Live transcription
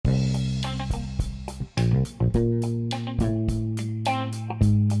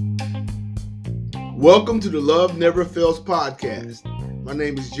Welcome to the Love Never Fails podcast. My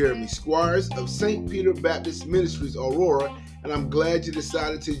name is Jeremy Squires of St. Peter Baptist Ministries, Aurora, and I'm glad you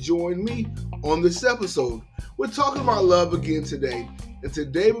decided to join me on this episode. We're talking about love again today, and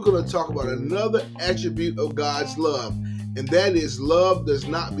today we're going to talk about another attribute of God's love, and that is love does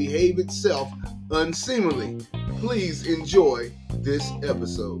not behave itself unseemly. Please enjoy this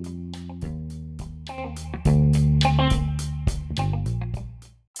episode.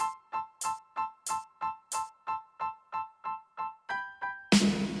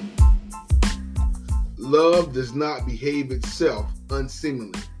 Love does not behave itself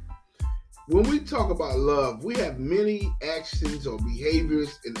unseemly. When we talk about love, we have many actions or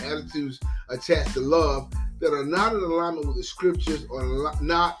behaviors and attitudes attached to love that are not in alignment with the scriptures or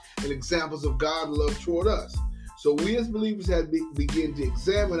not in examples of God's love toward us. So we as believers have to begin to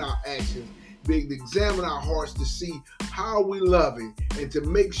examine our actions, begin to examine our hearts to see how we're loving and to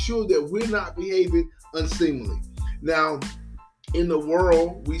make sure that we're not behaving unseemly. Now, in the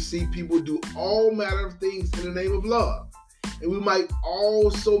world, we see people do all manner of things in the name of love. And we might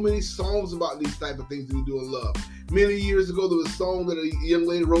so many songs about these type of things that we do in love. Many years ago, there was a song that a young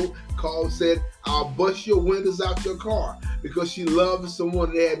lady wrote said, "I'll bust your windows out your car," because she loved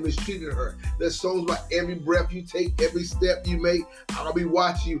someone that had mistreated her. There's songs about every breath you take, every step you make, I'll be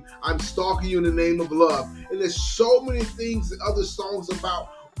watching you, I'm stalking you in the name of love. And there's so many things, other songs about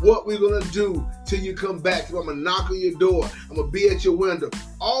what we're going to do till you come back. I'm going to knock on your door. I'm going to be at your window.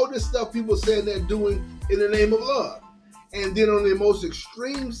 All this stuff people saying they're doing in the name of love. And then on the most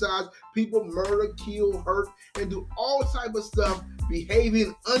extreme side, people murder, kill, hurt, and do all type of stuff,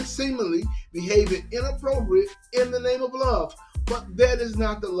 behaving unseemly, behaving inappropriate in the name of love. But that is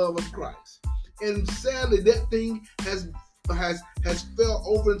not the love of Christ. And sadly, that thing has fell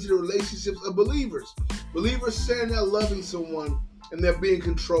over into the relationships of believers. Believers saying they're loving someone, and they're being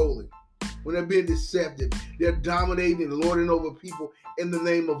controlling. When they're being deceptive, they're dominating and lording over people in the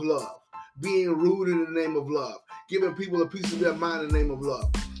name of love. Being rude in the name of love. Giving people a piece of their mind in the name of love.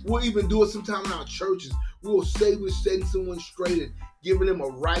 We'll even do it sometime in our churches. We'll say we're setting someone straight and giving them a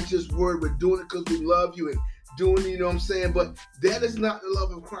righteous word. We're doing it because we love you and doing it, you know what I'm saying? But that is not the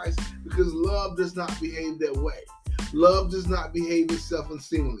love of Christ, because love does not behave that way. Love does not behave itself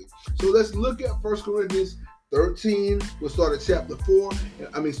unseemly. So let's look at 1 Corinthians 13, we'll start at chapter 4,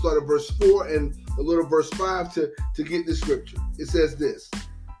 start at verse 4 and a little verse 5 to get the scripture. It says this: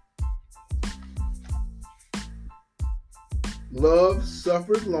 Love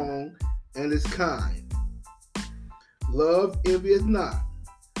suffereth long and is kind. Love envieth not.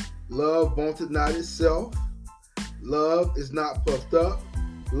 Love vaunteth not itself. Love is not puffed up.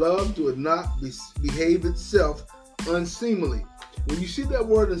 Love doeth not behave itself unseemly. When you see that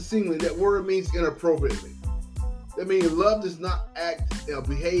word unseemly, that word means inappropriately. That means love does not act or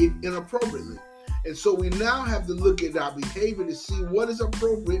behave inappropriately. And so we now have to look at our behavior to see what is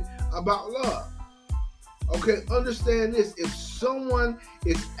appropriate about love. Okay, understand this. If someone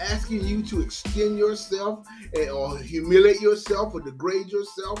is asking you to extend yourself or humiliate yourself or degrade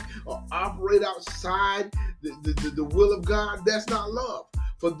yourself or operate outside the will of God, that's not love.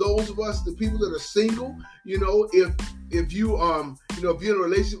 For those of us, the people that are single, if you're in a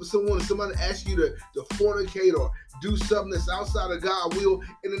relationship with someone and somebody asks you to fornicate or do something that's outside of God's will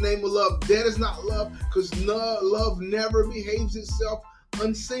in the name of love, that is not love, because love never behaves itself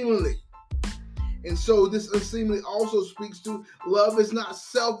unseemly. And so this unseemly also speaks to love is not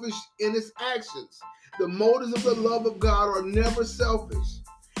selfish in its actions. The motives of the love of God are never selfish.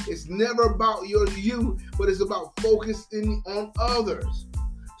 It's never about you, but it's about focusing on others.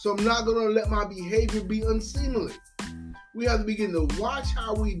 So I'm not going to let my behavior be unseemly. We have to begin to watch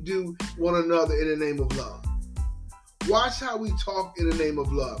how we do one another in the name of love. Watch how we talk in the name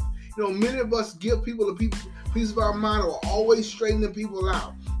of love. Many of us give people a piece of our mind, or always straightening people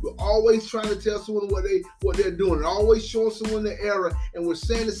out. We're always trying to tell someone what they're doing, and always showing someone the error, and we're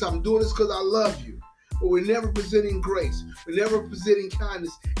saying this, I'm doing this because I love you. But we're never presenting grace. We're never presenting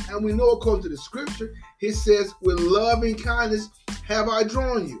kindness. And we know according to the scripture, it says, with love and kindness have I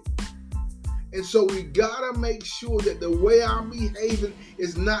drawn you. And so we gotta make sure that the way I'm behaving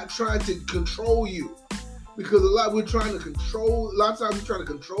is not trying to control you. Because a lot of times we're trying to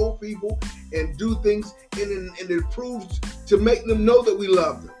control people and do things, and it proves to make them know that we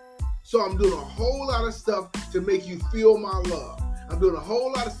love them. So I'm doing a whole lot of stuff to make you feel my love. I'm doing a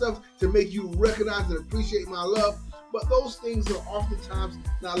whole lot of stuff to make you recognize and appreciate my love. But those things are oftentimes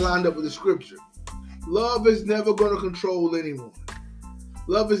not lined up with the scripture. Love is never going to control anyone.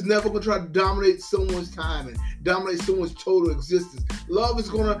 Love is never going to try to dominate someone's time and dominate someone's total existence. Love is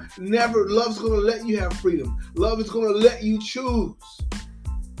going to let you have freedom. Love is going to let you choose.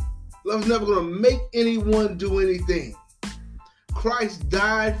 Love is never going to make anyone do anything. Christ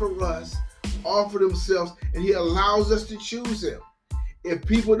died for us, offered himself, and he allows us to choose him. If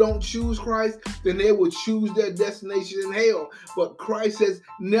people don't choose Christ, then they will choose their destination in hell. But Christ is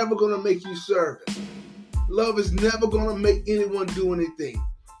never going to make you serve him. Love is never going to make anyone do anything.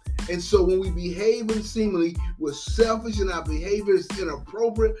 And so when we behave unseemly, we're selfish and our behavior is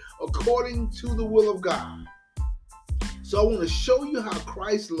inappropriate according to the will of God. So I want to show you how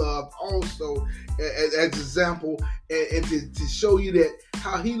Christ loved also as an example and to show you that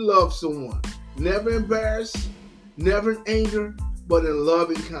how he loved someone. Never embarrassed, never in anger, but in love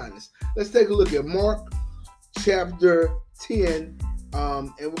and kindness. Let's take a look at Mark chapter 10.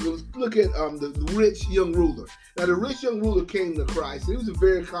 And we're going to look at the rich young ruler. Now, the rich young ruler came to Christ. He was a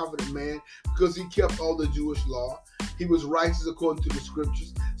very confident man because he kept all the Jewish law. He was righteous according to the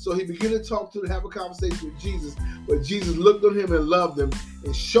scriptures. So he began to talk to have a conversation with Jesus, but Jesus looked on him and loved him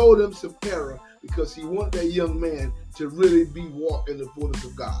and showed him some error because he wanted that young man to really walk in the fullness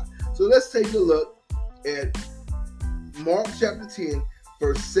of God. So let's take a look at Mark chapter 10,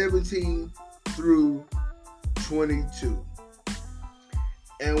 verse 17 through 22.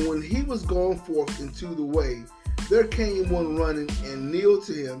 And when he was gone forth into the way, there came one running and kneeled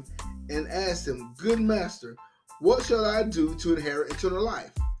to him and asked him, Good master, what shall I do to inherit eternal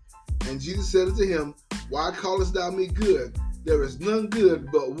life? And Jesus said unto him, Why callest thou me good? There is none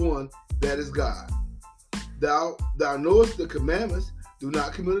good but one, that is God. Thou knowest the commandments. Do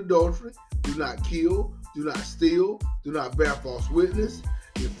not commit adultery. Do not kill. Do not steal. Do not bear false witness.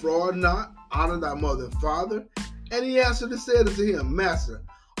 Defraud not. Honor thy mother and father. And he answered and said unto him, Master,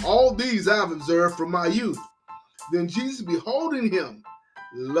 all these I have observed from my youth. Then Jesus, beholding him,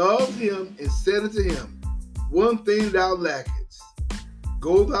 loved him and said unto him, One thing thou lackest.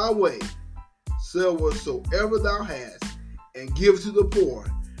 Go thy way, sell whatsoever thou hast, and give to the poor,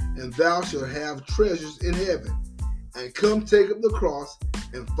 and thou shalt have treasures in heaven. And come take up the cross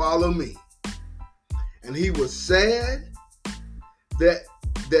and follow me. And he was sad that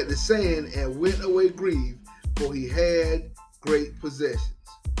the saying, and went away grieved, for he had great possessions.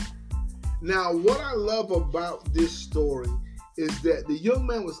 Now, what I love about this story is that the young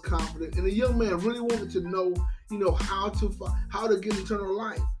man was confident, and the young man really wanted to know, how to get eternal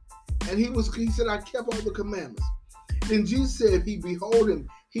life. And he said, I kept all the commandments. Then Jesus said, if he behold him,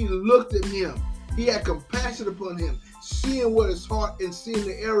 he looked at him. He had compassion upon him, seeing what his heart and seeing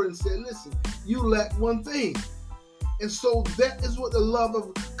the error, and said, listen, you lack one thing. And so that is what the love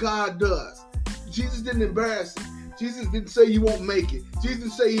of God does. Jesus didn't embarrass him. Jesus didn't say you won't make it. Jesus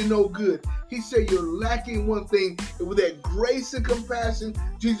didn't say you're no good. He said you're lacking one thing. And with that grace and compassion,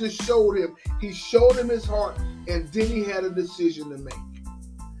 Jesus showed him. He showed him his heart, and then he had a decision to make.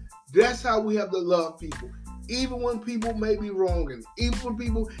 That's how we have to love people. Even when people may be wrong, and even when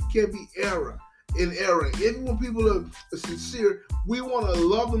people can be in error, even when people are sincere, we want to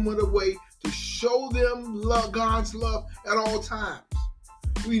love them in a way to show them God's love at all times.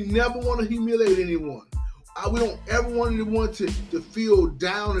 We never want to humiliate anyone. We don't ever want anyone to feel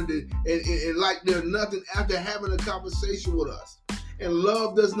down and like they're nothing after having a conversation with us. And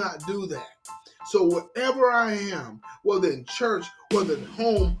love does not do that. So wherever I am, whether in church, whether at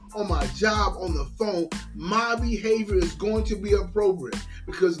home, on my job, on the phone, my behavior is going to be appropriate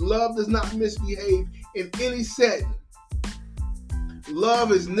because love does not misbehave in any setting.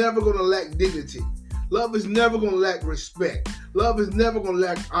 Love is never going to lack dignity. Love is never going to lack respect. Love is never going to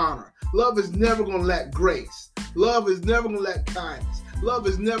lack honor. Love is never going to lack grace. Love is never going to lack kindness. Love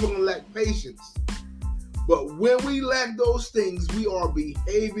is never going to lack patience. But when we lack those things, we are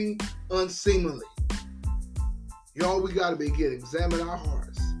behaving unseemly. Y'all, we got to begin to examine our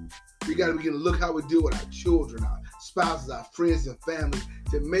hearts. We got to begin to look how we deal with our children, our spouses, our friends, and family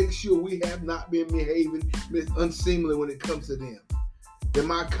to make sure we have not been behaving unseemly when it comes to them. That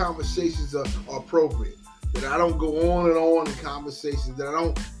my conversations are appropriate. That I don't go on in conversations. That I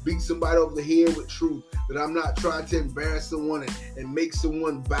don't beat somebody over the head with truth. That I'm not trying to embarrass someone and make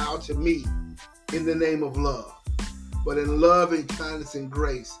someone bow to me in the name of love. But in love and kindness and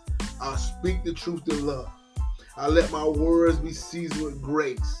grace, I'll speak the truth in love. I'll let my words be seasoned with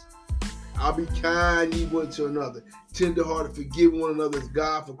grace. I'll be kind ye one to another, tenderhearted, forgiving one another as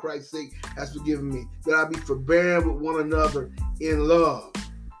God for Christ's sake has forgiven me. That I'll be forbearing with one another in love.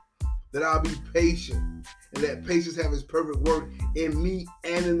 That I'll be patient, and that patience have its perfect work in me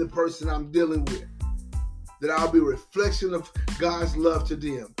and in the person I'm dealing with. That I'll be a reflection of God's love to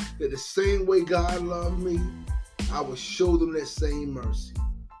them. That the same way God loved me, I will show them that same mercy.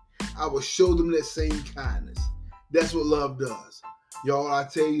 I will show them that same kindness. That's what love does. Y'all, I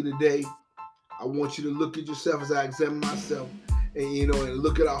tell you today, I want you to look at yourself as I examine myself, and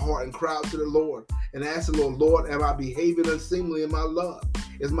look at our heart and cry out to the Lord and ask the Lord, Lord, am I behaving unseemly in my love?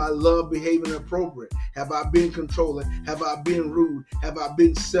 Is my love behaving appropriate? Have I been controlling? Have I been rude? Have I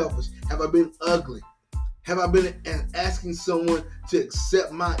been selfish? Have I been ugly? Have I been asking someone to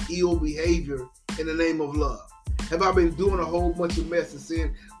accept my ill behavior in the name of love? Have I been doing a whole bunch of mess and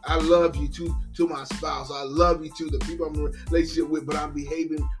saying, I love you to my spouse, I love you to the people I'm in a relationship with, but I'm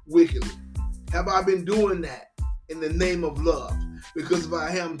behaving wickedly? Have I been doing that in the name of love? Because if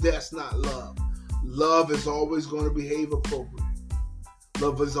I am, that's not love. Love is always going to behave appropriately.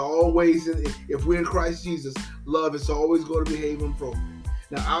 Love is always, if we're in Christ Jesus, love is always going to behave appropriately.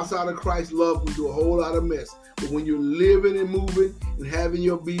 Now, outside of Christ, love can do a whole lot of mess. But when you're living and moving and having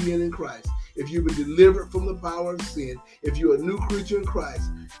your being in Christ, if you've been delivered from the power of sin, if you're a new creature in Christ,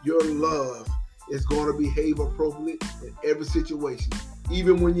 your love is going to behave appropriately in every situation.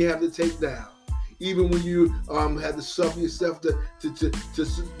 Even when you have to take down, even when you have to suffer yourself to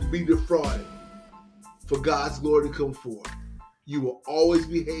be defrauded, for God's glory to come forth, you will always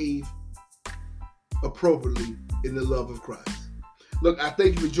behave appropriately in the love of Christ. Look, I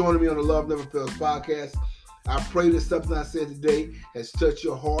thank you for joining me on the Love Never Fails podcast. I pray that something I said today has touched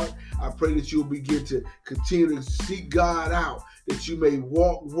your heart. I pray that you'll begin to continue to seek God out, that you may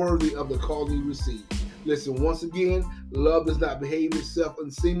walk worthy of the calling you receive. Listen, once again, love does not behave itself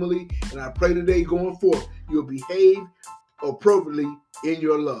unseemly, and I pray today going forth, you'll behave appropriately in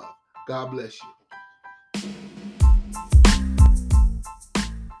your love. God bless you.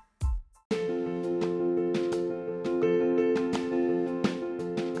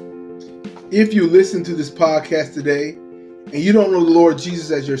 If you listen to this podcast today and you don't know the Lord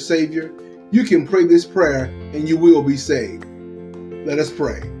Jesus as your Savior, you can pray this prayer and you will be saved. Let us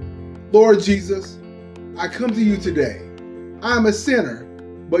pray. Lord Jesus, I come to you today. I am a sinner,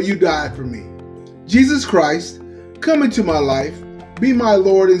 but you died for me. Jesus Christ, come into my life. Be my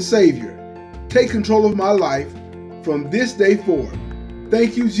Lord and Savior. Take control of my life from this day forward.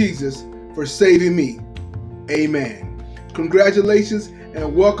 Thank you, Jesus, for saving me. Amen. Congratulations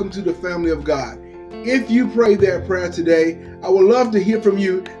and welcome to the family of God. If you prayed that prayer today, I would love to hear from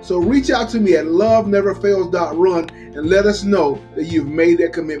you. So reach out to me at loveneverfails.run and let us know that you've made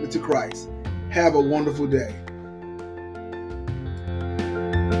that commitment to Christ. Have a wonderful day.